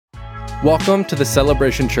Welcome to the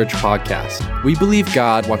Celebration Church podcast. We believe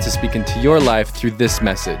God wants to speak into your life through this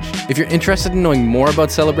message. If you're interested in knowing more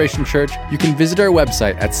about Celebration Church, you can visit our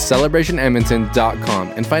website at celebrationedmonton.com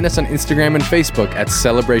and find us on Instagram and Facebook at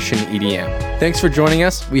celebrationedm. Thanks for joining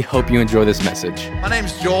us. We hope you enjoy this message. My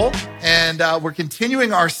name's Joel, and we're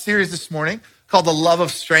continuing our series this morning called The Love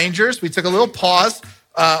of Strangers. We took a little pause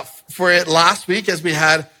for it last week as we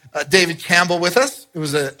had David Campbell with us. It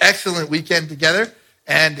was an excellent weekend together.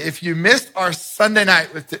 And if you missed our Sunday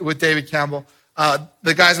night with David Campbell,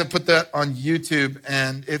 the guys have put that on YouTube,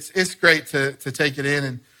 and it's great to take it in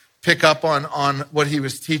and pick up on what he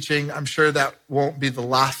was teaching. I'm sure that won't be the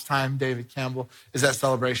last time David Campbell is at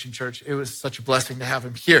Celebration Church. It was such a blessing to have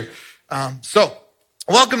him here. So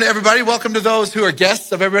welcome to everybody. Welcome to those who are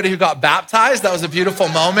guests of everybody who got baptized. That was a beautiful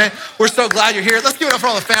moment. We're so glad you're here. Let's give it up for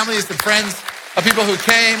all the families and friends of people who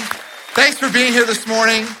came. Thanks for being here this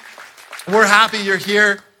morning. We're happy you're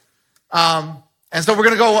here. And so we're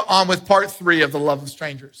going to go on with part 3 of The Love of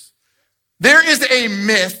Strangers. There is a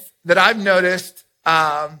myth that I've noticed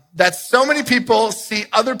that so many people see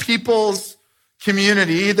other people's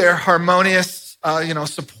community, their harmonious,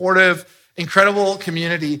 supportive, incredible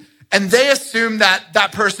community, and they assume that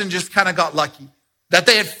that person just kind of got lucky, that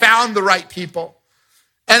they had found the right people.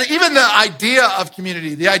 And even the idea of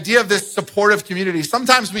community, the idea of this supportive community,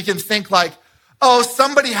 sometimes we can think like, oh,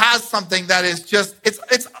 somebody has something that is just,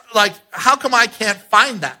 it's like, how come I can't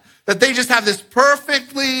find that? That they just have this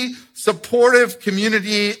perfectly supportive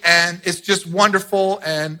community and it's just wonderful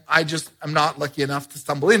and I'm not lucky enough to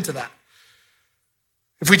stumble into that.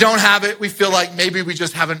 If we don't have it, we feel like maybe we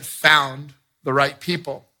just haven't found the right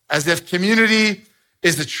people, as if community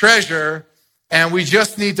is a treasure and we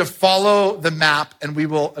just need to follow the map and we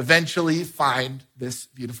will eventually find this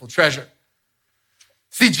beautiful treasure.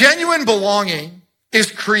 See, genuine belonging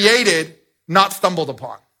is created, not stumbled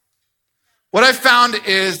upon. What I've found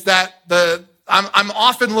is that I'm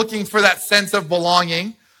often looking for that sense of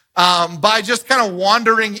belonging by just kind of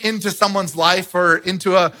wandering into someone's life or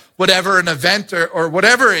into an event or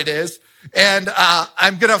whatever it is. And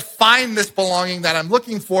I'm going to find this belonging that I'm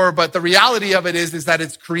looking for. But the reality of it is that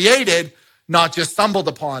it's created, not just stumbled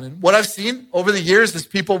upon. And what I've seen over the years is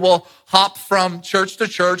people will hop from church to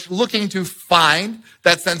church looking to find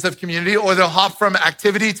that sense of community, or they'll hop from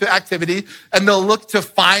activity to activity and they'll look to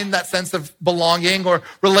find that sense of belonging, or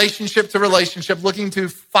relationship to relationship, looking to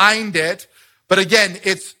find it. But again,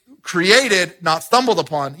 it's created, not stumbled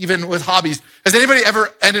upon, even with hobbies. Has anybody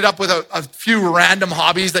ever ended up with a few random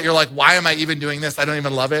hobbies that you're like, why am I even doing this? I don't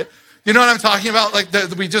even love it. You know what I'm talking about? Like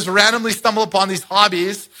we just randomly stumble upon these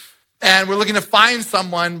hobbies and we're looking to find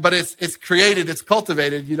someone, but it's created, it's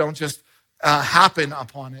cultivated. You don't just happen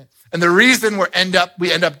upon it. And the reason we end up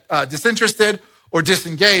disinterested or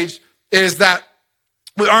disengaged is that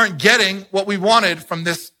we aren't getting what we wanted from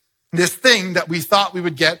this thing that we thought we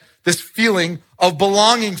would get, this feeling of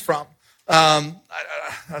belonging from. I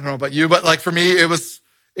don't know about you, but like for me, it was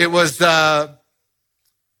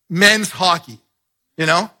men's hockey,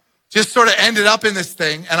 just sort of ended up in this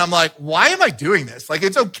thing. And I'm like, why am I doing this? Like,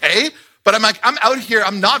 it's okay. But I'm like, I'm out here.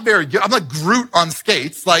 I'm not very good. I'm like Groot on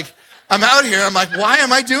skates. Like, I'm out here. I'm like, why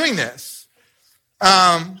am I doing this?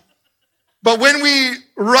 But when we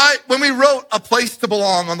wrote A Place to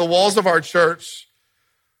Belong on the walls of our church,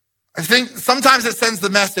 I think sometimes it sends the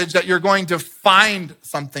message that you're going to find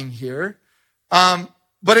something here.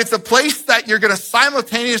 But it's a place that you're going to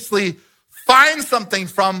simultaneously find something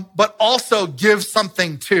from, but also give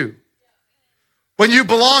something to. When you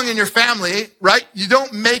belong in your family, right, you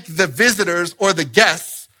don't make the visitors or the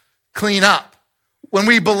guests clean up. When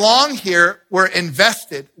we belong here, we're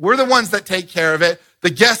invested. We're the ones that take care of it.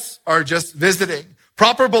 The guests are just visiting.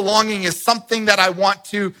 Proper belonging is something that I want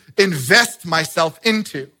to invest myself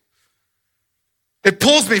into. It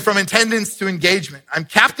pulls me from attendance to engagement. I'm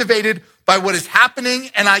captivated by what is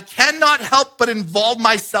happening, and I cannot help but involve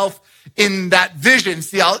myself in that vision.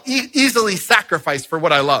 See, I'll easily sacrifice for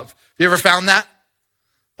what I love. Have you ever found that?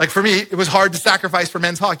 Like for me, it was hard to sacrifice for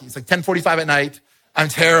men's hockey. It's like 10:45 at night. I'm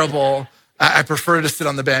terrible. I prefer to sit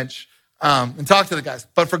on the bench and talk to the guys.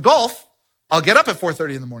 But for golf, I'll get up at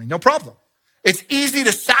 4:30 in the morning. No problem. It's easy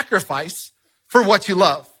to sacrifice for what you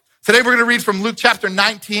love. Today, we're going to read from Luke chapter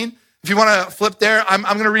 19. If you want to flip there, I'm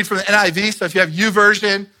going to read from the NIV. So if you have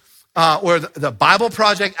YouVersion or the Bible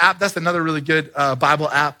Project app, that's another really good Bible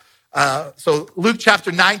app. So Luke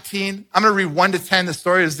chapter 19, I'm going to read 1 to 10, the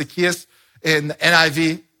story of Zacchaeus in the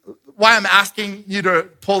NIV. Why I'm asking you to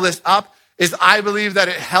pull this up is I believe that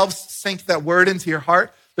it helps sink that word into your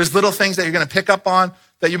heart. There's little things that you're going to pick up on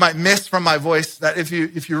that you might miss from my voice, that if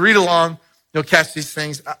you read along, you'll catch these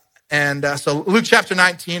things. And so Luke chapter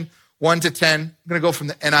 19, 1 to 10. I'm going to go from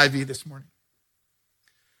the NIV this morning.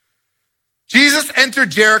 Jesus entered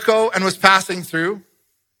Jericho and was passing through.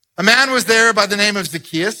 A man was there by the name of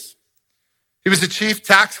Zacchaeus. He was a chief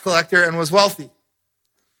tax collector and was wealthy.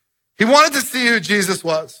 He wanted to see who Jesus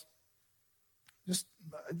was.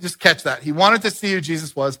 Just catch that. He wanted to see who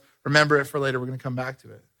Jesus was. Remember it for later. We're going to come back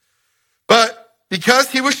to it. But because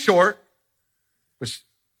he was short, which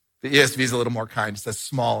the ESV is a little more kind. It says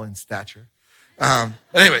small in stature.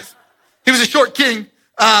 Anyways, he was a short king.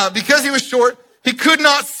 Because he was short, he could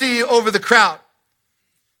not see over the crowd.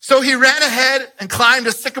 So he ran ahead and climbed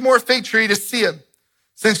a sycamore fig tree to see him,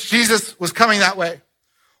 since Jesus was coming that way.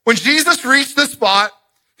 When Jesus reached the spot,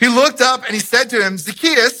 he looked up and he said to him,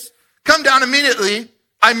 Zacchaeus, come down immediately.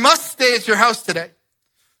 I must stay at your house today.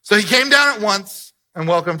 So he came down at once and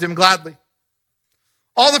welcomed him gladly.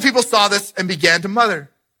 All the people saw this and began to mutter,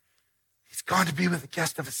 he's gone to be with a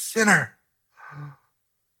guest of a sinner.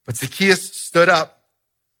 But Zacchaeus stood up.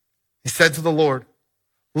 He said to the Lord,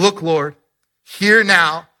 look, Lord, here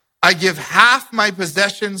now I give half my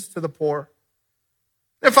possessions to the poor.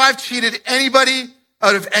 If I've cheated anybody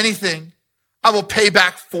out of anything, I will pay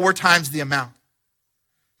back 4 times the amount.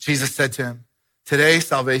 Jesus said to him, today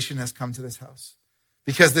salvation has come to this house,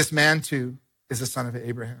 because this man too is the son of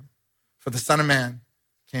Abraham. For the Son of Man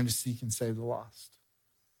came to seek and save the lost.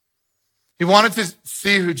 He wanted to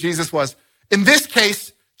see who Jesus was. In this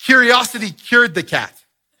case, curiosity cured the cat.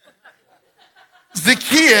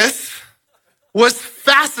 Zacchaeus was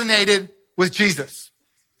fascinated with Jesus.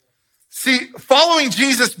 See, following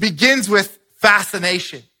Jesus begins with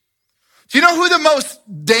fascination. Do you know who the most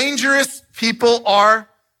dangerous people are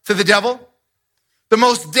to the devil? The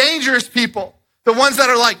most dangerous people, the ones that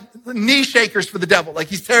are like knee shakers for the devil, like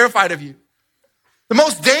he's terrified of you. The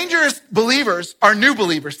most dangerous believers are new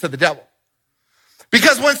believers to the devil.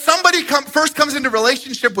 Because when somebody first comes into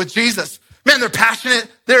relationship with Jesus, man, they're passionate,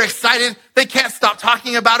 they're excited, they can't stop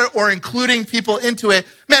talking about it or including people into it.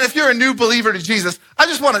 Man, if you're a new believer to Jesus, I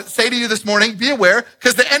just want to say to you this morning, be aware,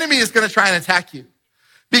 because the enemy is going to try and attack you.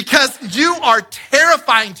 Because you are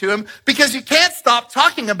terrifying to him, because you can't stop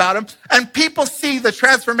talking about him, and people see the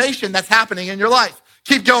transformation that's happening in your life.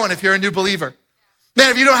 Keep going if you're a new believer. Man,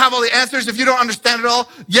 if you don't have all the answers, if you don't understand it all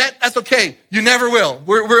yet, that's okay. You never will.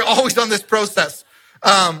 We're always on this process.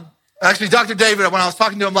 Actually, Dr. David, when I was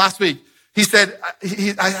talking to him last week, he said,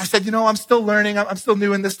 I said, you know, I'm still learning. I'm still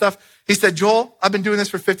new in this stuff. He said, Joel, I've been doing this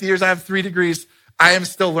for 50 years. I have 3 degrees. I am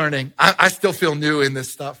still learning. I still feel new in this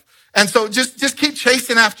stuff. And so just keep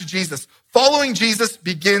chasing after Jesus. Following Jesus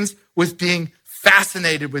begins with being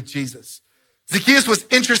fascinated with Jesus. Zacchaeus was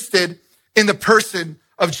interested in the person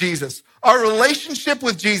of Jesus. Our relationship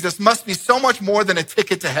with Jesus must be so much more than a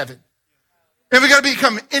ticket to heaven. And we got to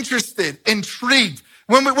become interested, intrigued.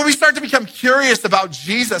 When we start to become curious about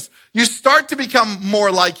Jesus, you start to become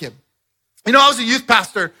more like him. You know, I was a youth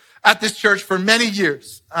pastor at this church for many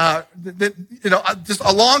years. Just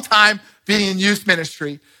a long time being in youth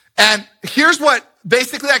ministry. And here's what,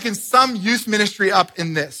 basically I can sum youth ministry up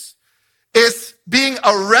in this. It's being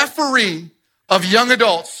a referee of young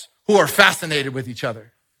adults who are fascinated with each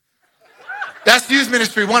other. That's youth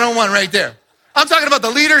ministry 101 right there. I'm talking about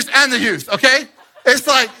the leaders and the youth, okay? It's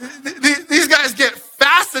like these guys get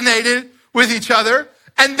fascinated with each other,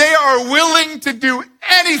 and they are willing to do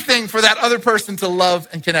anything for that other person to love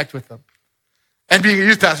and connect with them. And being a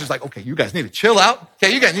youth pastor is like, okay, you guys need to chill out.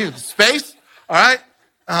 Okay, you guys need space, all right?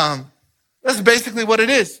 That's basically what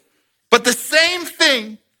it is. But the same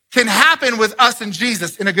thing can happen with us and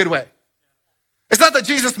Jesus in a good way. It's not that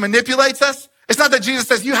Jesus manipulates us. It's not that Jesus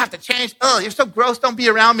says, you have to change. Oh, you're so gross. Don't be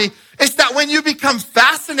around me. It's that when you become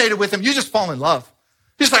fascinated with him, you just fall in love.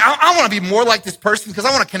 You're just like, I want to be more like this person because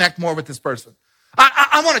I want to connect more with this person.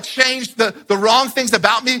 I want to change the wrong things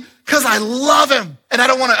about me because I love him and I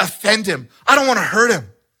don't want to offend him. I don't want to hurt him.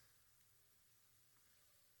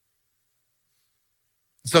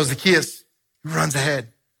 So Zacchaeus runs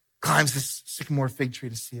ahead, climbs this sycamore fig tree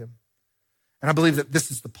to see him. And I believe that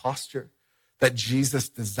this is the posture that Jesus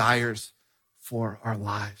desires for our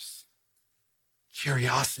lives.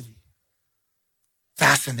 Curiosity,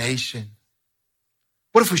 fascination.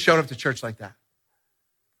 What if we showed up to church like that?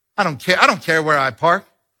 I don't care. I don't care where I park.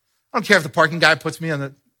 I don't care if the parking guy puts me on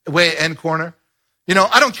the way end corner. You know,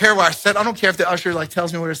 I don't care where I sit. I don't care if the usher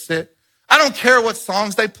tells me where to sit. I don't care what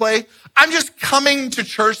songs they play. I'm just coming to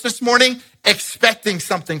church this morning expecting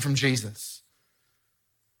something from Jesus.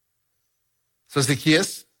 So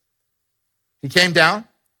Zacchaeus, he came down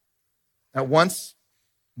at once,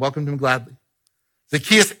 welcomed him gladly.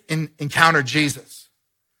 Zacchaeus encountered Jesus.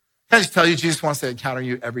 Can I just tell you, Jesus wants to encounter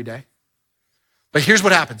you every day. But here's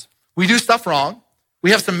what happens. We do stuff wrong.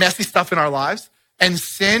 we have some messy stuff in our lives, and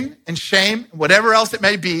sin and shame, whatever else it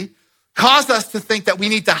may be, cause us to think that we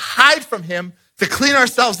need to hide from him to clean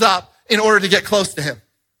ourselves up in order to get close to him.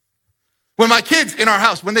 When my kids in our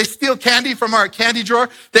house, when they steal candy from our candy drawer,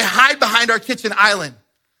 they hide behind our kitchen island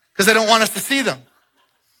because they don't want us to see them.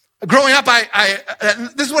 Growing up,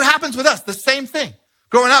 this is what happens with us, the same thing.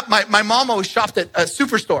 Growing up, my mom always shopped at a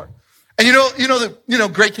superstore. And you know,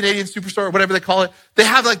 Great Canadian Superstore or whatever they call it, they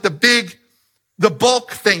have like the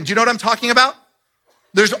bulk thing. Do you know what I'm talking about?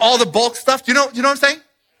 There's all the bulk stuff. Do you know what I'm saying?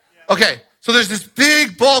 Okay, so there's this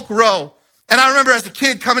big bulk row. And I remember as a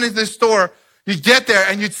kid coming into this store, you'd get there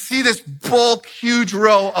and you'd see this bulk, huge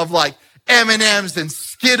row of like M&Ms and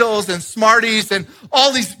Skittles and Smarties and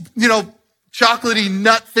all these, chocolatey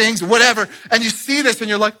nut things, whatever. And you see this and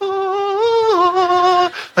you're like,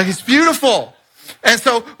 oh, like it's beautiful. And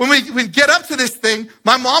so when we get up to this thing,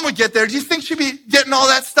 my mom would get there. Do you think she'd be getting all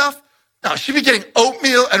that stuff? No, she'd be getting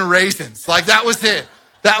oatmeal and raisins. Like that was it.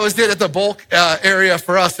 That was it at the bulk area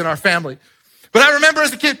for us in our family. But I remember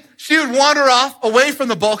as a kid, she would wander off away from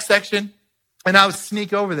the bulk section and I would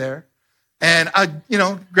sneak over there and I'd,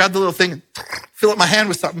 grab the little thing and fill up my hand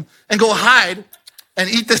with something and go hide and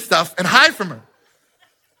eat this stuff and hide from her.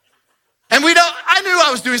 And I knew I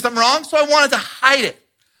was doing something wrong, so I wanted to hide it.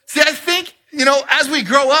 See, I think, as we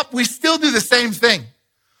grow up, we still do the same thing.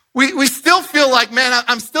 We still feel like, man,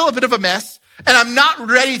 I'm still a bit of a mess and I'm not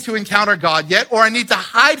ready to encounter God yet, or I need to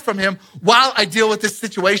hide from him while I deal with this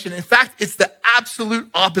situation. In fact, it's the absolute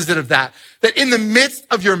opposite of that in the midst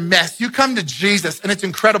of your mess, you come to Jesus and it's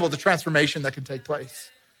incredible the transformation that can take place.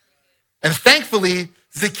 And thankfully,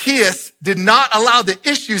 Zacchaeus did not allow the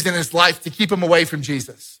issues in his life to keep him away from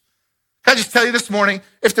Jesus. Can I just tell you this morning,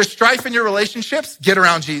 if there's strife in your relationships, get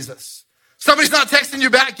around Jesus. Somebody's not texting you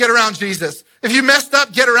back, get around Jesus. If you messed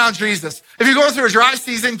up, get around Jesus. If you're going through a dry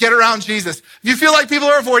season, get around Jesus. If you feel like people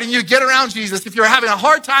are avoiding you, get around Jesus. If you're having a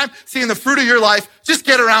hard time seeing the fruit of your life, just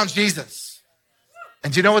get around Jesus.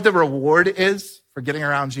 And do you know what the reward is for getting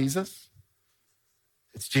around Jesus?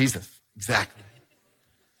 It's Jesus, exactly.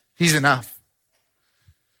 He's enough.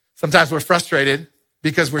 Sometimes we're frustrated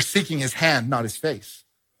because we're seeking his hand, not his face.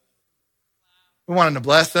 We want him to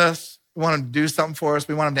bless us. We want him to do something for us.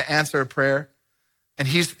 We want him to answer a prayer. And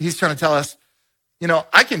he's trying to tell us,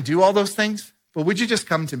 I can do all those things, but would you just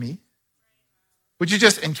come to me? Would you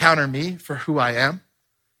just encounter me for who I am?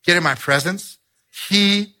 Get in my presence.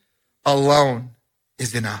 He alone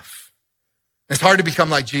is enough. It's hard to become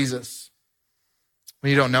like Jesus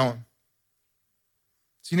when you don't know him.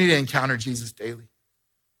 So you need to encounter Jesus daily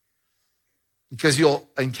because you'll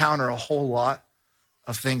encounter a whole lot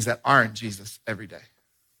of things that aren't Jesus every day.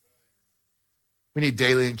 We need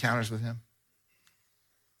daily encounters with him.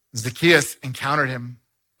 Zacchaeus encountered him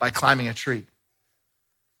by climbing a tree.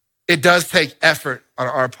 It does take effort on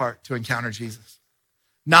our part to encounter Jesus.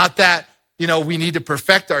 Not that, we need to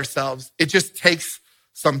perfect ourselves. It just takes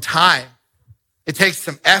some time. It takes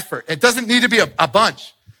some effort. It doesn't need to be a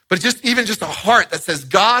bunch, but just a heart that says,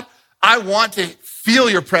 God, I want to feel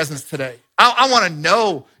your presence today. I want to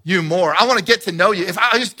know you more. I want to get to know you. If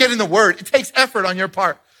I just get in the word, it takes effort on your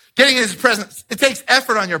part. Getting in his presence, it takes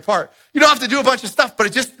effort on your part. You don't have to do a bunch of stuff, but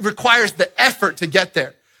it just requires the effort to get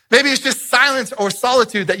there. Maybe it's just silence or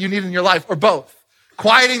solitude that you need in your life, or both.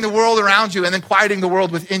 Quieting the world around you and then quieting the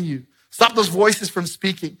world within you. Stop those voices from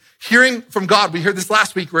speaking. Hearing from God, we heard this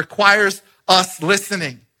last week, requires us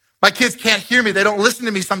listening. My kids can't hear me. They don't listen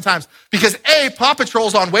to me sometimes because A, Paw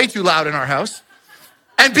Patrol's on way too loud in our house.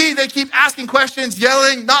 And B, they keep asking questions,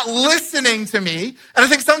 yelling, not listening to me. And I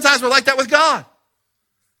think sometimes we're like that with God.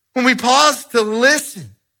 When we pause to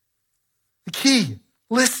listen, the key,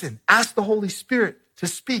 listen, ask the Holy Spirit to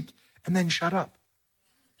speak, and then shut up.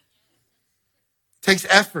 It takes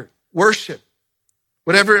effort, worship,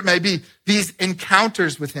 whatever it may be. These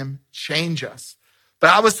encounters with him change us. But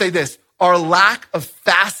I would say this, our lack of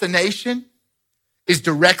fascination is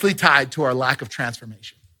directly tied to our lack of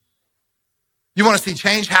transformation. You want to see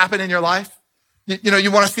change happen in your life?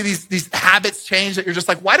 You want to see these habits change that you're just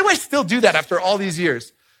like, why do I still do that after all these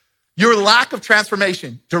years? Your lack of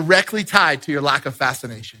transformation directly tied to your lack of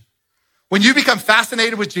fascination. When you become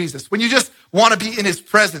fascinated with Jesus, when you just want to be in his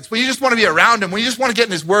presence, when you just want to be around him, when you just want to get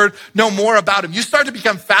in his word, know more about him, you start to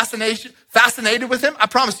become fascinated with him. I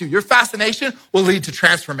promise you, your fascination will lead to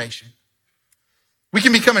transformation. We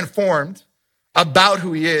can become informed about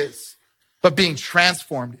who he is, but being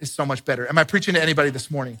transformed is so much better. Am I preaching to anybody this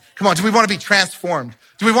morning? Come on, do we want to be transformed?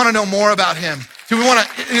 Do we want to know more about him? Do we want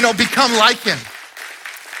to, become like him?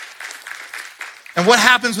 And what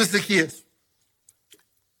happens with Zacchaeus?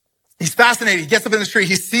 He's fascinated. He gets up in the tree.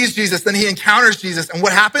 He sees Jesus. Then he encounters Jesus. And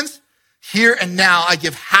what happens? Here and now, I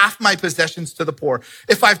give half my possessions to the poor.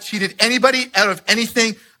 If I've cheated anybody out of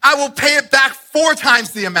anything, I will pay it back 4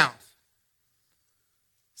 times the amount.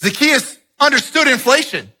 Zacchaeus understood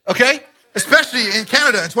inflation, okay? Especially in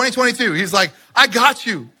Canada in 2022. He's like, I got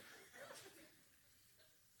you.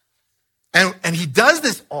 And he does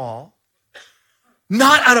this all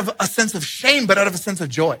not out of a sense of shame, but out of a sense of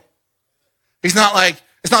joy. It's not like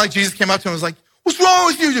Jesus came up to him and was like, what's wrong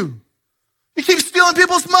with you, dude? You keep stealing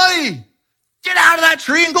people's money. Get out of that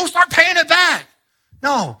tree and go start paying it back.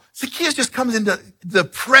 No, Zacchaeus just comes into the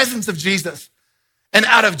presence of Jesus. And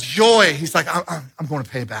out of joy, he's like, I'm going to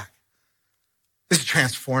pay it back. This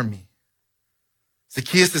transformed me.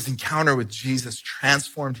 Zacchaeus' encounter with Jesus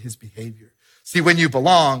transformed his behavior. See, when you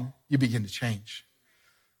belong, you begin to change.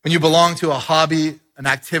 When you belong to a hobby, an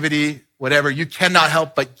activity, whatever, you cannot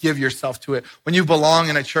help but give yourself to it. When you belong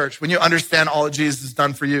in a church, when you understand all that Jesus has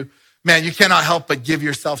done for you, man, you cannot help but give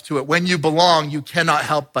yourself to it. When you belong, you cannot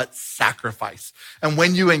help but sacrifice. And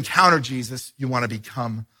when you encounter Jesus, you want to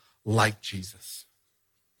become like Jesus.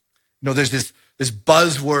 You know, there's this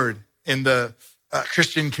buzzword in the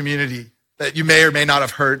Christian community that you may or may not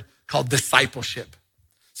have heard called discipleship.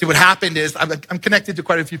 See, what happened is I'm connected to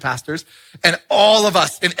quite a few pastors, and all of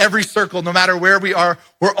us in every circle, no matter where we are,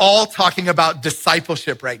 we're all talking about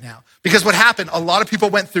discipleship right now. Because what happened, a lot of people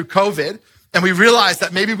went through COVID, and we realized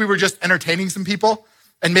that maybe we were just entertaining some people,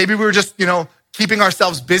 and maybe we were just, keeping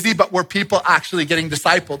ourselves busy, but were people actually getting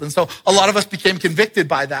discipled? And so a lot of us became convicted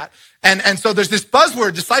by that. And so there's this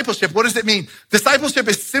buzzword, discipleship. What does it mean? Discipleship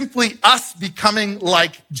is simply us becoming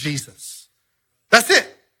like Jesus. That's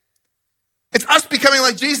it. It's us becoming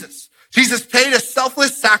like Jesus. Jesus paid a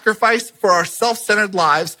selfless sacrifice for our self-centered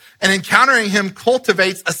lives, and encountering him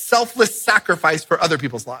cultivates a selfless sacrifice for other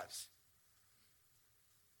people's lives.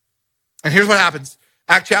 And here's what happens.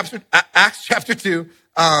 Acts chapter 2,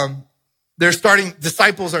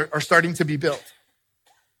 disciples are starting to be built.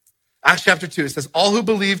 Acts chapter 2, it says, all who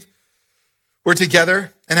believed were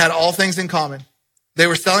together and had all things in common. They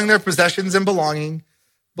were selling their possessions and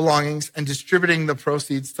belongings and distributing the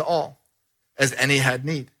proceeds to all, as any had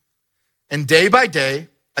need. And day by day,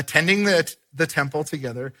 attending the temple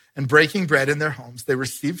together and breaking bread in their homes, they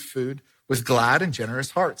received food with glad and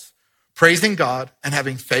generous hearts, praising God and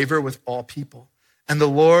having favor with all people. And the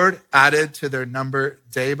Lord added to their number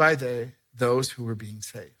day by day those who were being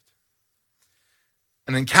saved.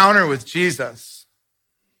 An encounter with Jesus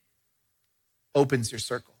opens your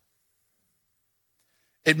circle.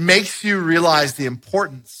 It makes you realize the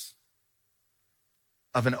importance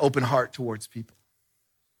of an open heart towards people.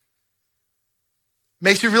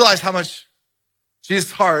 Makes you realize how much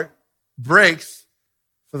Jesus' heart breaks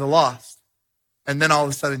for the lost. And then all of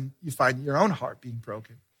a sudden you find your own heart being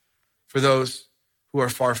broken for those who are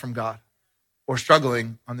far from God or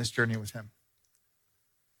struggling on this journey with him.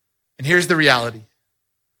 And here's the reality.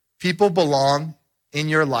 People belong in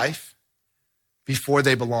your life before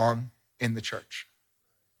they belong in the church.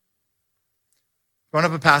 Growing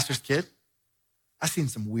up a pastor's kid, I've seen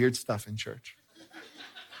some weird stuff in church.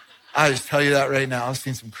 I just tell you that right now. I've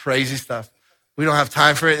seen some crazy stuff. We don't have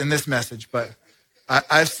time for it in this message, but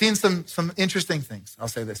I've seen some interesting things, I'll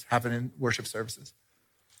say this, happen in worship services.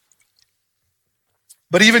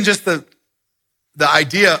 But even just the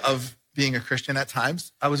idea of being a Christian at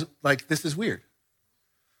times, I was like, this is weird.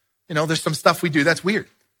 There's some stuff we do that's weird.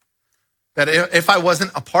 That if I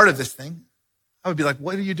wasn't a part of this thing, I would be like,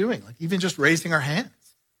 what are you doing? Like even just raising our hands.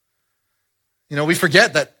 We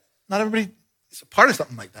forget that not everybody is a part of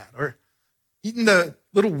something like that. Or eating the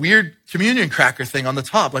little weird communion cracker thing on the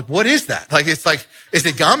top. Like, what is that? Like, it's like, is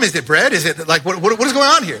it gum? Is it bread? Is it like, what is going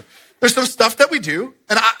on here? There's some stuff that we do.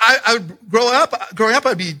 And I would growing up,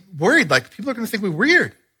 I'd be worried. Like, people are going to think we're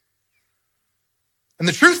weird. And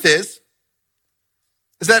the truth is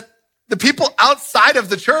that the people outside of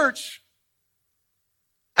the church,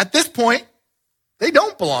 at this point, they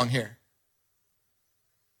don't belong here.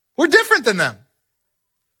 We're different than them.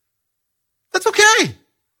 That's okay.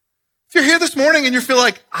 If you're here this morning and you feel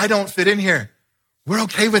like, I don't fit in here, we're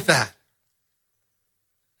okay with that.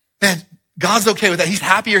 Man, God's okay with that. He's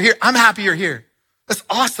happy you're here. I'm happy you're here. That's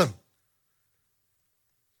awesome.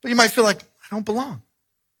 But you might feel like, I don't belong.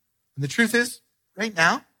 And the truth is, right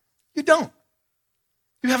now, you don't.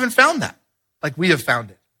 You haven't found that like we have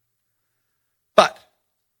found it. But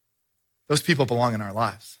those people belong in our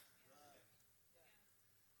lives.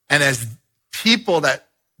 And as people that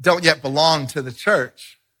don't yet belong to the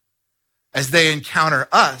church, as they encounter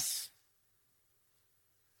us,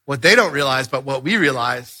 what they don't realize, but what we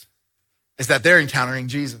realize, is that they're encountering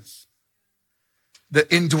Jesus.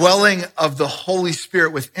 The indwelling of the Holy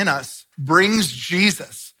Spirit within us brings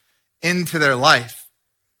Jesus into their life.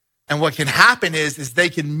 And what can happen is they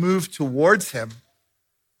can move towards him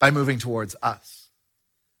by moving towards us.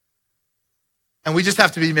 And we just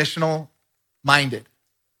have to be missional minded,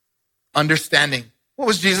 understanding what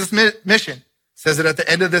was Jesus' mission. It says it at the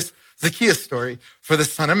end of this Zacchaeus story. For the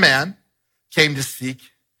Son of Man came to seek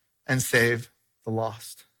and save the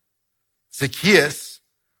lost. Zacchaeus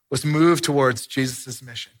was moved towards Jesus'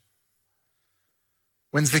 mission.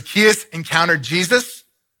 When Zacchaeus encountered Jesus,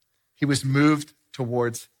 he was moved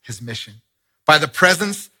towards his mission. By the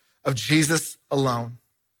presence of Jesus alone,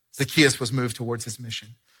 Zacchaeus was moved towards his mission.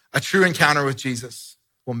 A true encounter with Jesus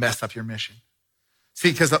will mess up your mission.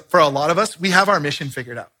 See, because for a lot of us, we have our mission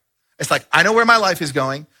figured out. It's like, I know where my life is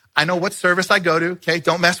going. I know what service I go to. Okay,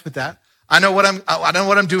 don't mess with that. I know what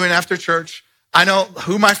I'm doing after church. I know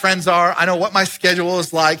who my friends are. I know what my schedule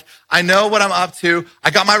is like. I know what I'm up to. I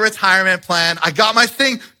got my retirement plan. I got my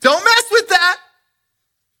thing. Don't mess with that.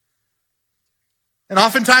 And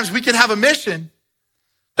oftentimes we can have a mission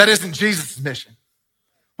that isn't Jesus' mission.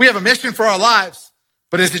 We have a mission for our lives,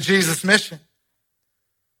 but is it Jesus' mission?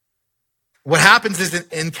 What happens is in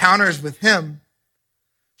encounters with him,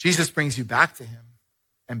 Jesus brings you back to him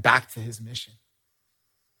and back to his mission.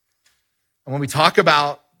 And when we talk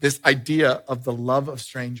about this idea of the love of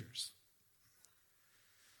strangers,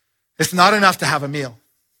 it's not enough to have a meal.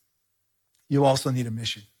 You also need a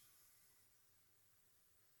mission.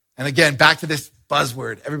 And again, back to this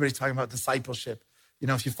buzzword. Everybody's talking about discipleship. You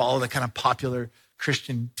know, if you follow the kind of popular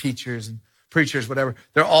Christian teachers and preachers, whatever,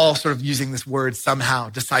 they're all sort of using this word somehow,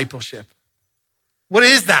 discipleship. What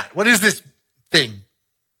is that? What is this thing?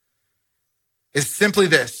 It's simply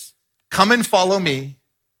this: come and follow me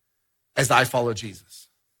as I follow Jesus.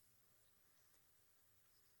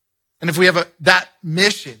 And if we have that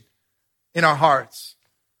mission in our hearts,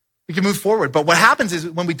 we can move forward. But what happens is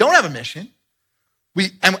when we don't have a mission,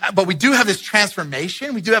 but we do have this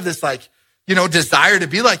transformation. We do have this desire to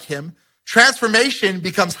be like him. Transformation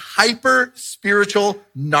becomes hyper spiritual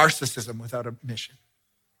narcissism without a mission.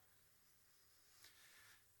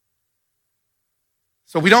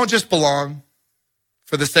 So we don't just belong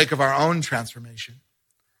for the sake of our own transformation.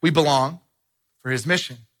 We belong for his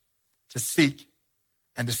mission to seek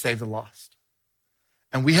and to save the lost.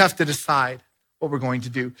 And we have to decide what we're going to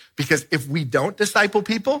do, because if we don't disciple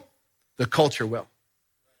people, the culture will.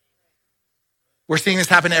 We're seeing this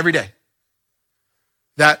happen every day.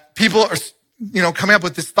 That people are, coming up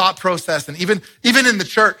with this thought process, and even in the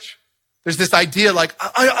church, there's this idea like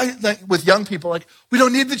with young people, we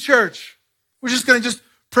don't need the church. We're just going to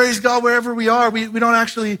praise God wherever we are. We don't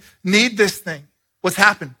actually need this thing. What's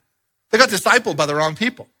happened? They got discipled by the wrong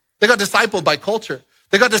people. They got discipled by culture.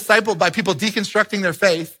 They got discipled by people deconstructing their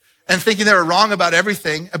faith and thinking they were wrong about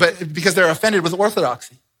everything because they're offended with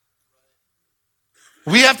orthodoxy.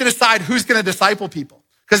 We have to decide who's going to disciple people.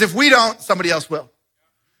 Because if we don't, somebody else will.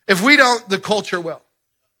 If we don't, the culture will.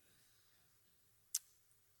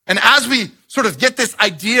 And as we sort of get this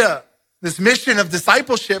idea, this mission of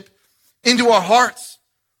discipleship into our hearts,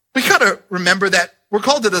 we got to remember that we're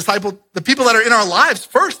called to disciple the people that are in our lives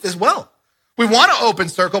first as well. We want to open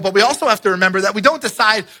circle, but we also have to remember that we don't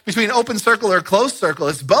decide between open circle or closed circle.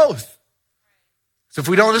 It's both. So if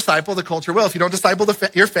we don't disciple, the culture will. If you don't disciple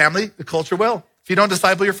your family, the culture will. If you don't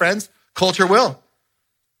disciple your friends, culture will.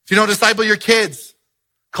 If you don't disciple your kids,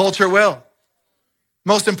 culture will.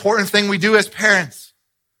 Most important thing we do as parents,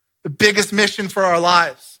 the biggest mission for our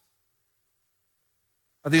lives,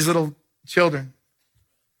 are these little children,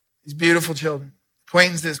 these beautiful children,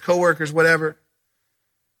 acquaintances, coworkers, whatever.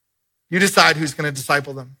 You decide who's going to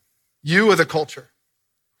disciple them, you or the culture.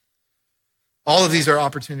 All of these are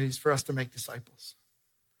opportunities for us to make disciples.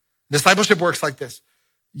 Discipleship works like this.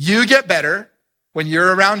 You get better when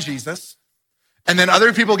you're around Jesus, and then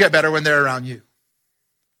other people get better when they're around you.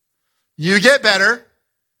 You get better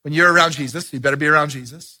when you're around Jesus, so you better be around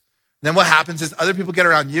Jesus. And then what happens is other people get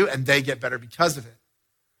around you and they get better because of it.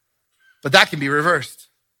 But that can be reversed.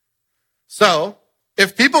 So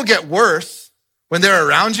if people get worse when they're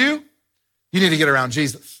around you, you need to get around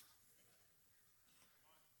Jesus.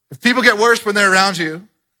 If people get worse when they're around you,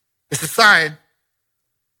 it's a sign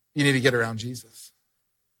you need to get around Jesus.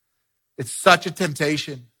 It's such a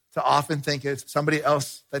temptation to often think it's somebody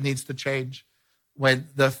else that needs to change.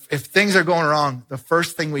 If things are going wrong, the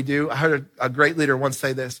first thing we do, I heard a great leader once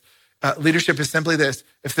say this, leadership is simply this: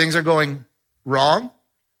 if things are going wrong,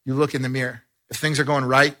 you look in the mirror. If things are going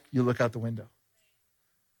right, you look out the window.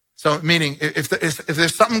 So meaning, if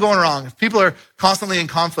there's something going wrong, if people are constantly in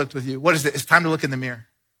conflict with you, what is it? It's time to look in the mirror.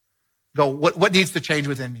 Go, what needs to change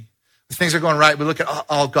within me? If things are going right, we look at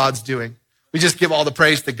all God's doing. We just give all the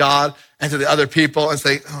praise to God and to the other people and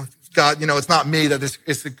say, oh, God, it's not me that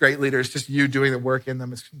it's a great leader. It's just you doing the work in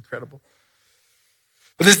them. It's incredible.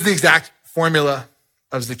 But this is the exact formula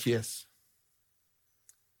of Zacchaeus.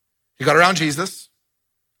 He got around Jesus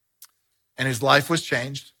and his life was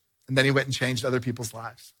changed. And then he went and changed other people's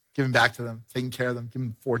lives, giving back to them, taking care of them,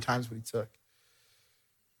 giving 4 times what he took.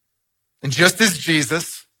 And just as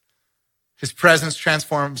Jesus, his presence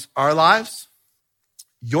transforms our lives,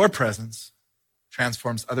 your presence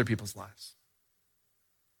transforms other people's lives.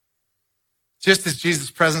 Just as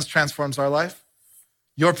Jesus' presence transforms our life,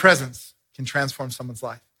 your presence can transform someone's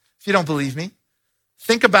life. If you don't believe me,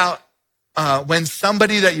 think about when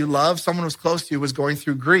somebody that you love, someone who's close to you, was going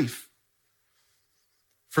through grief.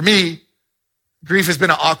 For me, grief has been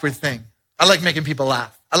an awkward thing. I like making people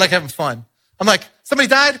laugh. I like having fun. I'm like, somebody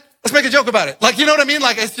died? Let's make a joke about it. Like, you know what I mean?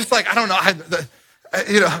 Like, it's just like, I don't know,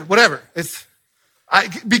 whatever.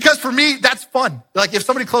 Because for me, that's fun. Like, if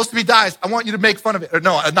somebody close to me dies, I want you to make fun of it. Or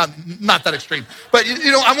no, not that extreme. But,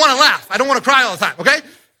 I want to laugh. I don't want to cry all the time, okay?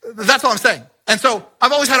 That's all I'm saying. And so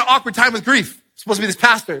I've always had an awkward time with grief. I'm supposed to be this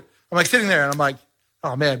pastor. I'm like sitting there and I'm like,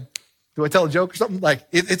 oh man, do I tell a joke or something? Like,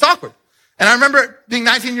 it's awkward. And I remember being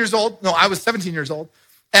 19 years old. No, I was 17 years old.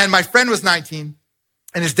 And my friend was 19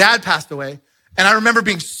 and his dad passed away. And I remember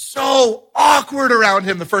being so awkward around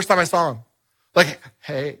him the first time I saw him. Like,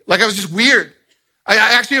 hey, like I was just weird. I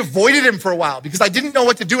actually avoided him for a while because I didn't know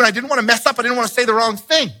what to do and I didn't want to mess up. I didn't want to say the wrong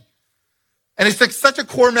thing. And it's like such a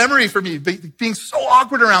core memory for me, being so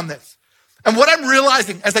awkward around this. And what I'm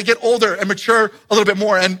realizing as I get older and mature a little bit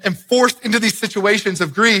more and forced into these situations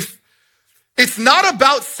of grief, it's not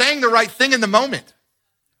about saying the right thing in the moment.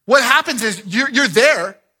 What happens is you're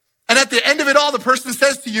there, and at the end of it all, the person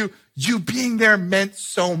says to you, you being there meant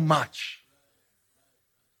so much.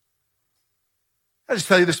 I just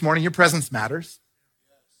tell you this morning, your presence matters.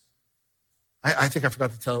 I think I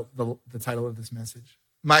forgot to tell the title of this message.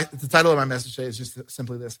 The title of my message today is just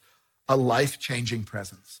simply this: a life-changing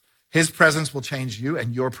presence. His presence will change you,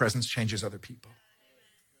 and your presence changes other people.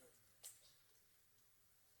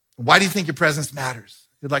 Why do you think your presence matters?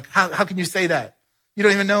 You're like, how can you say that? You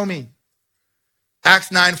don't even know me. Acts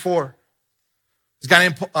 9:4. This guy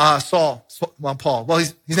named Paul. Well,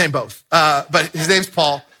 he's named both, but his name's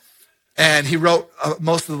Paul, and he wrote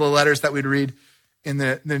most of the letters that we'd read in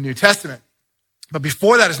the New Testament. But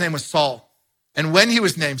before that, his name was Saul. And when he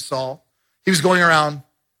was named Saul, he was going around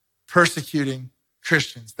persecuting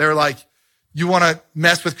Christians. They were like, you want to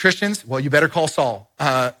mess with Christians? Well, you better call Saul.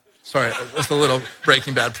 Sorry, that's a little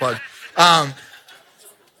Breaking Bad plug.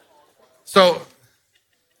 So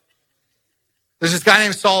there's this guy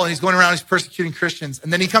named Saul, and he's going around, he's persecuting Christians.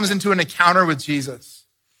 And then he comes into an encounter with Jesus.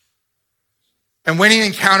 And when he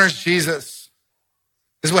encounters Jesus,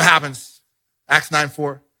 this is what happens. Acts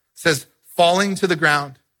 9:4 says, falling to the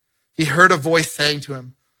ground, he heard a voice saying to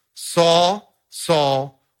him, Saul,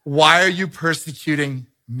 Saul, why are you persecuting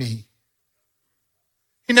me?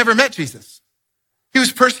 He never met Jesus. He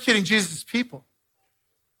was persecuting Jesus' people.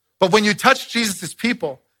 But when you touch Jesus'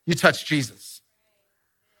 people, you touch Jesus.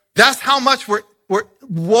 That's how much we're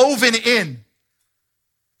woven in.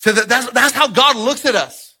 That's how God looks at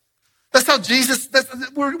us. That's how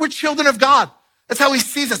we're children of God. That's how he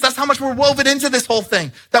sees us. That's how much we're woven into this whole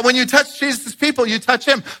thing. That when you touch Jesus' people, you touch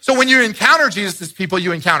him. So when you encounter Jesus' people,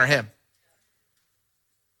 you encounter him.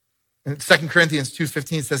 In 2 Corinthians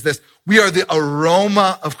 2:15 says this: we are the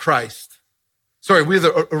aroma of Christ. We're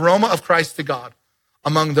the aroma of Christ to God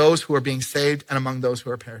among those who are being saved and among those who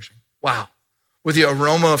are perishing. Wow. We're the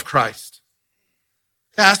aroma of Christ.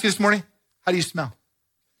 Can I ask you this morning, how do you smell?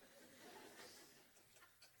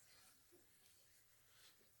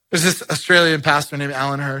 There's this Australian pastor named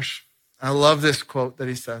Alan Hirsch. And I love this quote that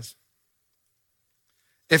he says: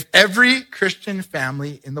 if every Christian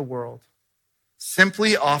family in the world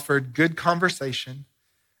simply offered good conversation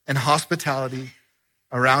and hospitality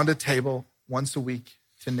around a table once a week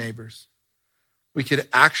to neighbors, we could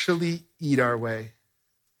actually eat our way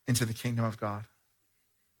into the kingdom of God.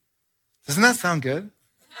 Doesn't that sound good?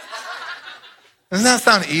 Doesn't that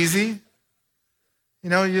sound easy? You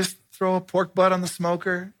just throw a pork butt on the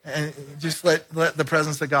smoker and just let the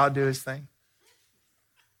presence of God do his thing.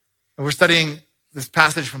 And we're studying this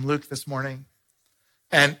passage from Luke this morning.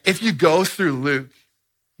 And if you go through Luke,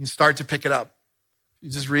 you start to pick it up. You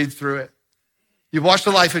just read through it. You watch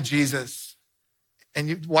the life of Jesus and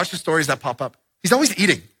you watch the stories that pop up. He's always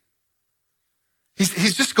eating.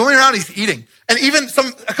 He's just going around, he's eating. And even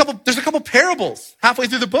there's a couple parables halfway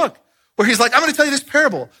through the book where he's like, I'm going to tell you this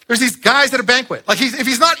parable. There's these guys at a banquet. Like if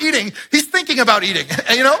he's not eating, he's thinking about eating.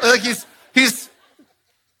 Like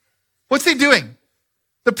what's he doing?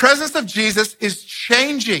 The presence of Jesus is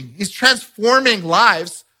changing. He's transforming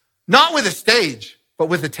lives not with a stage, but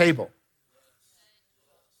with a table.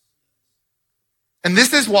 And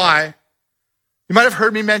this is why, you might have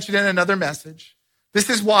heard me mention in another message, this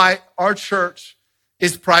is why our church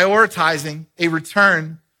is prioritizing a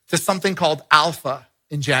return to something called Alpha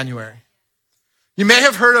in January. You may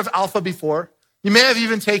have heard of Alpha before. You may have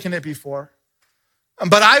even taken it before.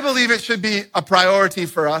 But I believe it should be a priority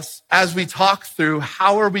for us as we talk through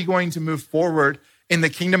how are we going to move forward in the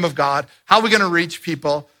kingdom of God? How are we going to reach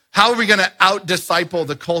people? How are we going to out-disciple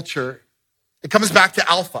the culture? It comes back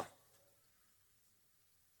to Alpha.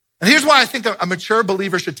 And here's why I think a mature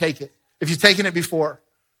believer should take it. If you've taken it before,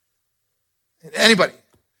 anybody,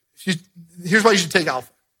 here's why you should take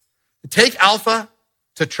Alpha. Take Alpha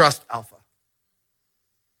to trust Alpha.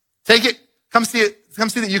 Take it, come see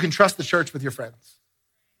that you can trust the church with your friends.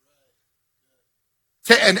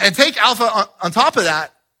 And take Alpha on top of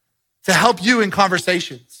that to help you in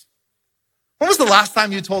conversations. When was the last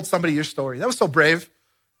time you told somebody your story? That was so brave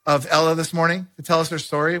of Ella this morning to tell us her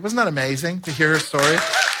story. Wasn't that amazing to hear her story?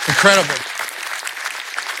 Incredible.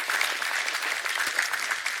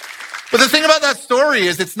 But the thing about that story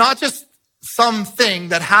is it's not just something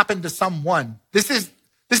that happened to someone. This is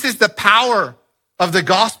the power of the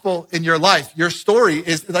gospel in your life. Your story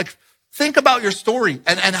is like, think about your story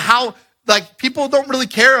and how like people don't really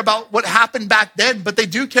care about what happened back then, but they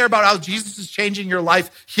do care about how Jesus is changing your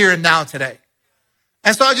life here and now today.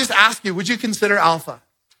 And so I just ask you, would you consider Alpha?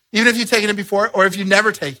 Even if you've taken it before or if you've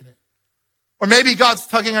never taken it. Or maybe God's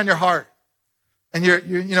tugging on your heart and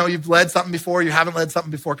you've led something before, you haven't led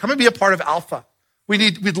something before. Come and be a part of Alpha.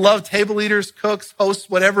 We'd love table leaders, cooks,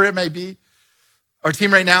 hosts, whatever it may be. Our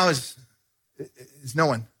team right now is no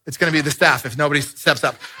one. It's going to be the staff if nobody steps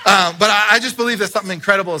up. But I just believe that something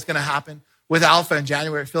incredible is going to happen with Alpha in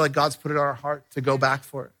January. I feel like God's put it on our heart to go back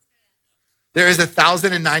for it. There is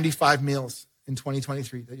 1,095 meals in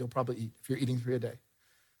 2023 that you'll probably eat if you're eating 3 a day.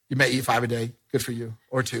 You may eat 5 a day, good for you,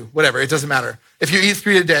 or 2, whatever, it doesn't matter. If you eat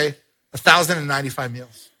 3 a day, 1,095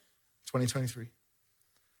 meals, 2023.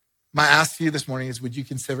 My ask to you this morning is, would you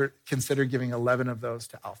consider giving 11 of those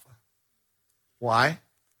to Alpha? Why?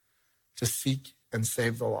 To seek and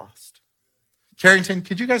save the lost. Carrington,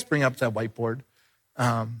 could you guys bring up that whiteboard?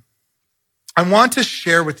 I want to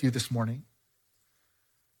share with you this morning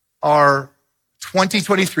our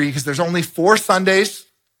 2023, because there's only 4 Sundays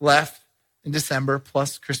left in December,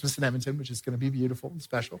 plus Christmas in Edmonton, which is going to be beautiful and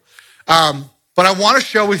special. But I want to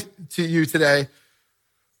show to you today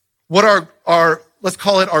what our let's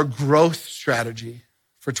call it our growth strategy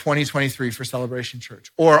for 2023 for Celebration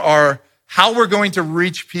Church, or how we're going to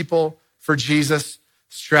reach people for Jesus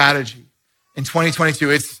strategy in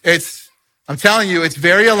 2022. I'm telling you, it's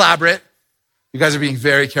very elaborate. You guys are being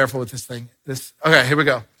very careful with this thing. Okay, here we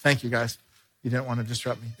go. Thank you, guys. You didn't want to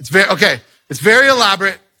disrupt me. It's very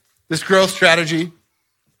elaborate. This growth strategy,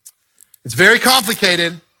 it's very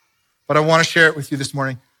complicated, but I want to share it with you this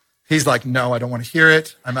morning. He's like, no, I don't want to hear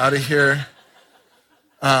it. I'm out of here.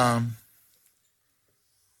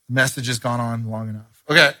 Message has gone on long enough.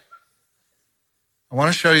 Okay. I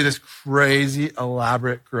want to show you this crazy,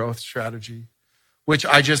 elaborate growth strategy, which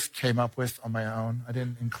I just came up with on my own. I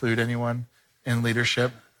didn't include anyone in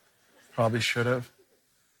leadership. Probably should have.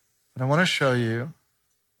 But I want to show you,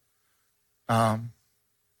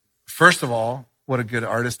 first of all, what a good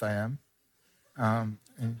artist I am. And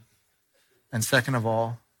second of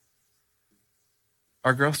all,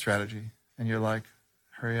 our growth strategy. And you're like,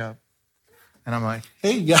 hurry up. And I'm like,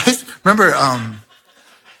 hey guys, remember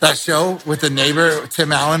that show with the neighbor,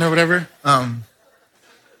 Tim Allen or whatever? I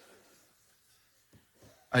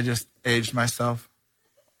just aged myself.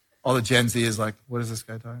 All the Gen Z is like, what is this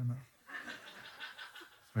guy talking about?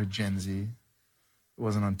 Or Gen Z. It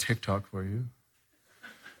wasn't on TikTok for you.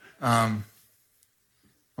 I'm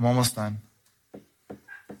almost done.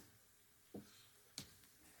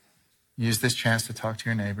 Use this chance to talk to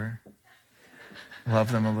your neighbor.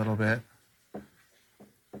 Love them a little bit.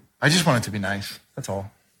 I just want it to be nice. That's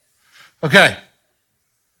all. Okay.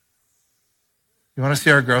 You want to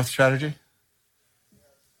see our growth strategy?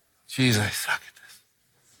 Jeez, I suck at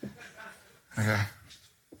this. Okay.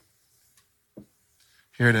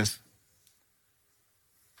 Here it is.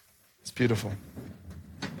 It's beautiful.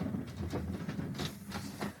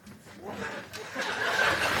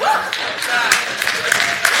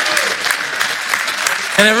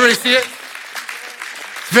 Can everybody see it?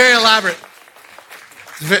 It's very elaborate.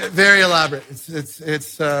 It's very elaborate.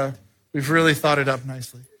 We've really thought it up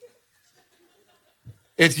nicely.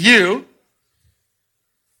 It's you,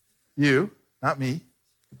 not me.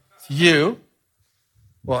 It's you.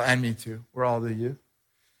 Well, and me too. We're all the you.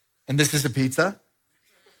 And this is a pizza.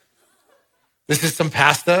 This is some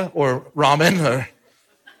pasta or ramen or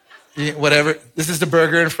whatever. This is the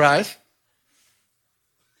burger and fries.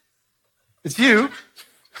 It's you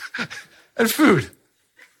and food.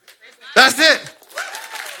 That's it.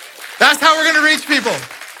 That's how we're going to reach people.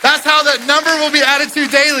 That's how that number will be added to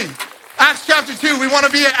daily. Acts chapter 2. We want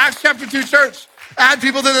to be an Acts chapter 2 church. Add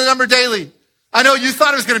people to the number daily. I know you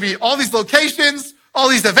thought it was going to be all these locations, all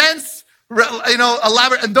these events,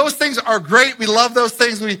 elaborate. And those things are great. We love those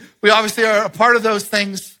things. We obviously are a part of those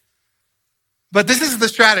things. But this is the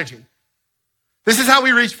strategy. This is how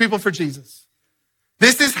we reach people for Jesus.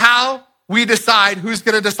 This is how we decide who's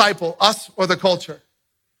going to disciple, us or the culture.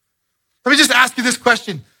 Let me just ask you this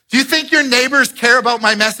question. Do you think your neighbors care about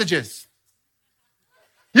my messages?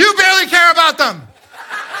 You barely care about them.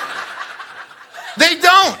 They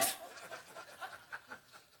don't.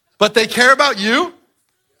 But they care about you.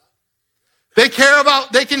 They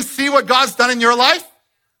can see what God's done in your life.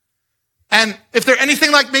 And if they're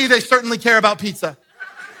anything like me, they certainly care about pizza.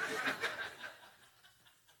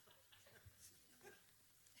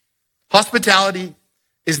 Hospitality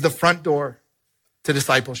is the front door to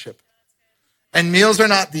discipleship. And meals are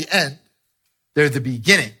not the end. They're the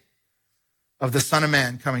beginning of the Son of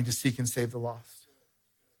Man coming to seek and save the lost.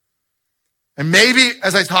 And maybe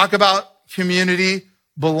as I talk about community,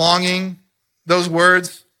 belonging, those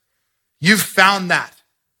words, you've found that.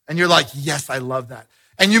 And you're like, yes, I love that.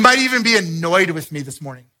 And you might even be annoyed with me this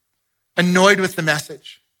morning, annoyed with the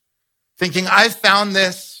message, thinking, I've found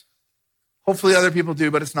this. Hopefully other people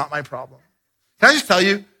do, but it's not my problem. Can I just tell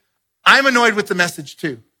you, I'm annoyed with the message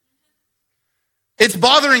too. It's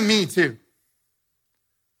bothering me too.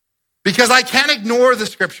 Because I can't ignore the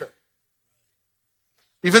scripture.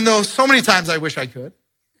 Even though so many times I wish I could.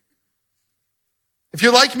 If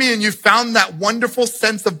you're like me and you found that wonderful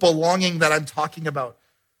sense of belonging that I'm talking about,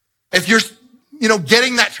 if you're,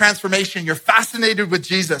 getting that transformation, you're fascinated with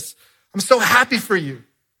Jesus, I'm so happy for you.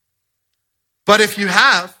 But if you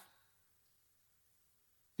have,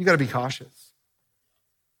 you got to be cautious.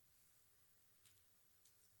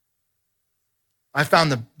 I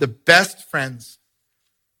found the best friends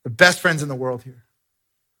in the world here.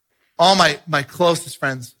 All my closest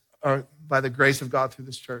friends are by the grace of God through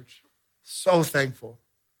this church. So thankful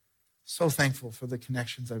for the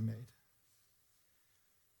connections I've made.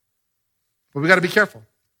 But we got to be careful.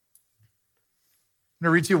 I'm going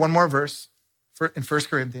to read to you one more verse in 1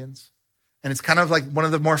 Corinthians. And it's kind of like one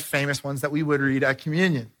of the more famous ones that we would read at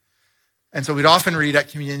communion. And so we'd often read at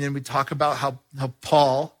communion, we'd talk about how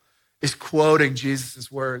Paul is quoting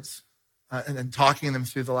Jesus' words and then talking them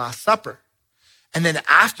through the Last Supper. And then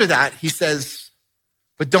after that, he says,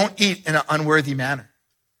 but don't eat in an unworthy manner.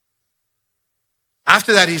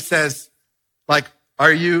 After that, he says, like,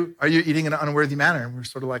 are you eating in an unworthy manner? And we're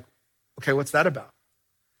sort of like, okay, what's that about?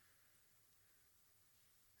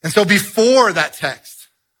 And so before that text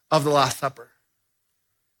of the Last Supper,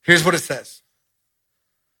 here's what it says.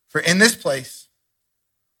 For in this place,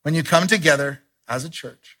 when you come together as a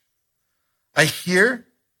church, I hear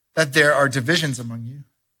that there are divisions among you,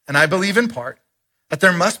 and I believe in part that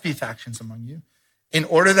there must be factions among you in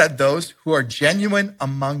order that those who are genuine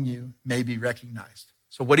among you may be recognized.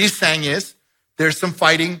 So what he's saying is there's some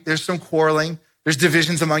fighting, there's some quarreling, there's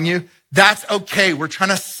divisions among you. That's okay. We're trying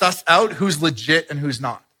to suss out who's legit and who's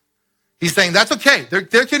not. He's saying that's okay.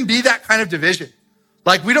 There can be that kind of division.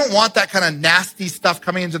 Like, we don't want that kind of nasty stuff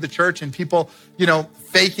coming into the church and people,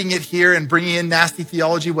 faking it here and bringing in nasty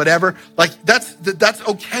theology, whatever. Like, that's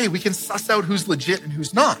okay. We can suss out who's legit and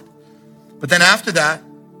who's not. But then after that,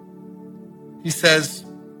 he says,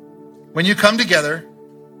 when you come together,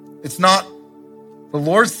 it's not the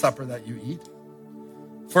Lord's Supper that you eat.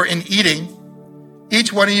 For in eating,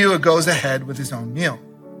 each one of you goes ahead with his own meal.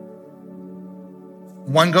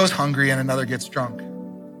 One goes hungry and another gets drunk.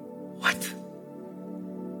 What?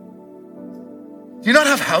 Do you not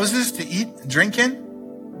have houses to eat and drink in?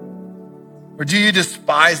 Or do you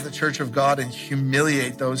despise the church of God and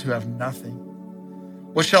humiliate those who have nothing?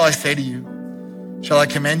 What shall I say to you? Shall I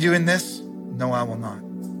commend you in this? No, I will not.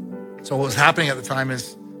 So what was happening at the time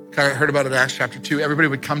is, I heard about it in Acts chapter 2, everybody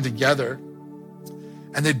would come together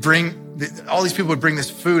and all these people would bring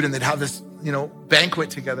this food and they'd have this, banquet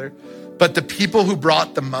together. But the people who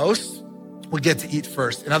brought the most would get to eat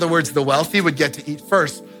first. In other words, the wealthy would get to eat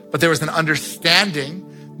first. But there was an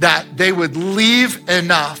understanding that they would leave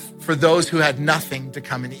enough for those who had nothing to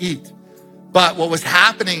come and eat. But what was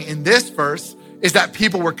happening in this verse is that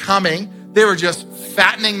people were coming, they were just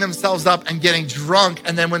fattening themselves up and getting drunk.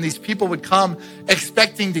 And then when these people would come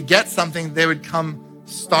expecting to get something, they would come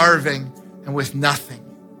starving and with nothing.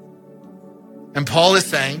 And Paul is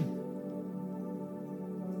saying,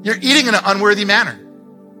 You're eating in an unworthy manner.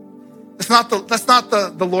 That's not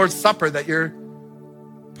the Lord's Supper that you're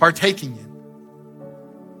partaking in.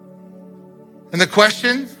 And the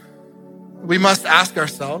question we must ask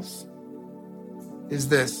ourselves is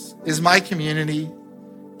this: is my community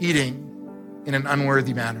eating in an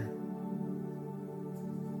unworthy manner?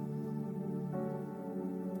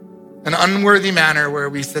 An unworthy manner where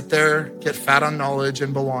we sit there, get fat on knowledge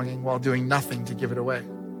and belonging while doing nothing to give it away.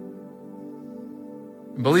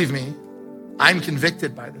 And believe me, I'm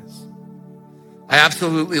convicted by this. I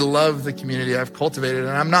absolutely love the community I've cultivated,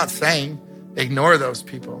 and I'm not saying ignore those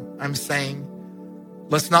people. I'm saying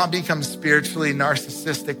let's not become spiritually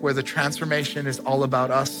narcissistic where the transformation is all about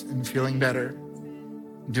us and feeling better,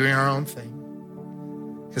 doing our own thing.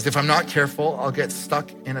 Because if I'm not careful, I'll get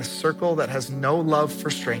stuck in a circle that has no love for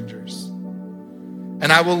strangers.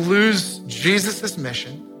 And I will lose Jesus'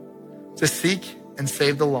 mission to seek and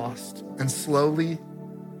save the lost and slowly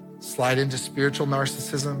slide into spiritual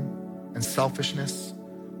narcissism and selfishness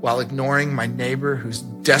while ignoring my neighbor who's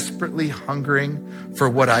desperately hungering for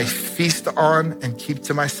what I feast on and keep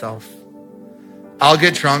to myself. I'll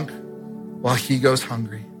get drunk while he goes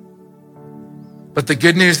hungry. But the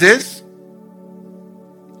good news is,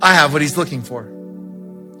 I have what he's looking for.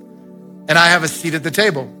 And I have a seat at the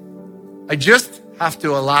table. I just have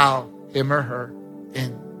to allow him or her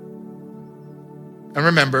in. And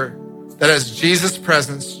remember that as Jesus'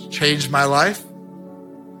 presence changed my life,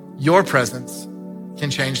 your presence can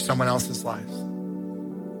change someone else's life.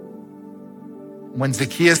 When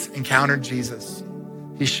Zacchaeus encountered Jesus,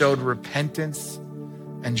 he showed repentance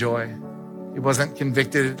and joy. He wasn't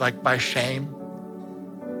convicted like by shame.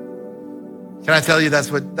 Can I tell you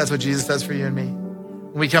that's what Jesus does for you and me?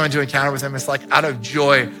 When we come into encounter with him, it's like out of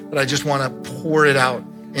joy that I just want to pour it out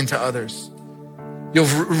into others. You'll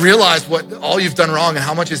realize what all you've done wrong and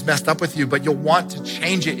how much is messed up with you, but you'll want to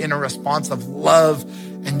change it in a response of love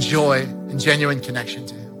and joy and genuine connection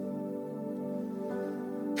to him.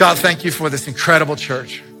 God, thank you for this incredible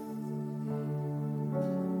church.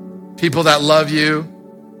 People that love you,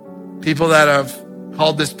 people that have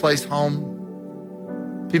called this place home,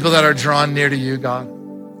 people that are drawn near to you, God.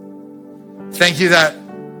 Thank you that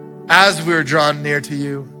as we're drawn near to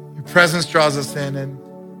you, your presence draws us in, and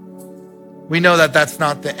we know that that's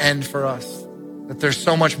not the end for us, that there's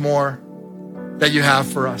so much more that you have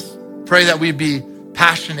for us. Pray that we be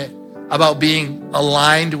passionate about being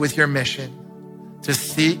aligned with your mission to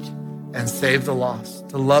seek and save the lost,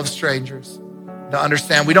 to love strangers, to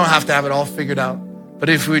understand we don't have to have it all figured out, but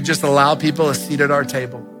if we just allow people a seat at our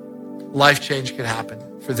table, life change could happen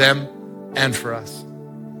for them and for us.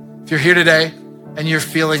 If you're here today and you're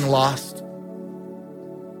feeling lost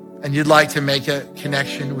and you'd like to make a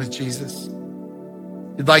connection with Jesus,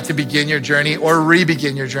 you'd like to begin your journey or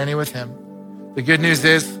re-begin your journey with him, the good news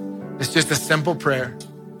is it's just a simple prayer.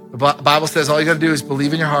 The Bible says all you got to do is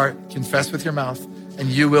believe in your heart, confess with your mouth, and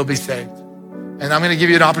you will be saved. And I'm going to give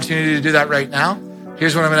you an opportunity to do that right now.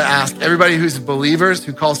 Here's what I'm going to ask. Everybody who's believers,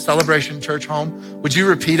 who calls Celebration Church home, would you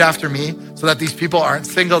repeat after me so that these people aren't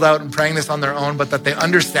singled out and praying this on their own, but that they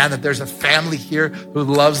understand that there's a family here who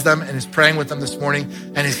loves them and is praying with them this morning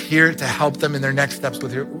and is here to help them in their next steps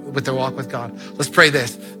with their walk with God. Let's pray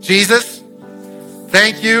this. Jesus,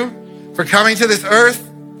 thank you for coming to this earth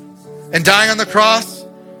and dying on the cross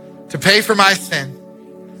to pay for my sin.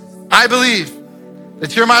 I believe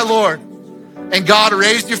that you're my Lord and God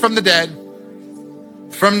raised you from the dead.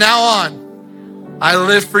 From now on, I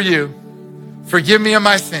live for you. Forgive me of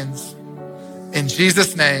my sins. In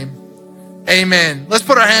Jesus' name, amen. Let's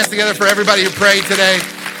put our hands together for everybody who prayed today.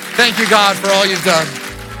 Thank you, God, for all you've done.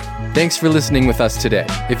 Thanks for listening with us today.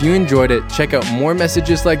 If you enjoyed it, check out more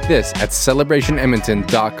messages like this at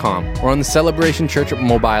celebrationedmonton.com or on the Celebration Church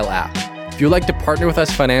mobile app. If you'd like to partner with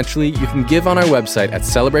us financially, you can give on our website at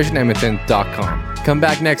celebrationedmonton.com. Come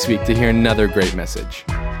back next week to hear another great message.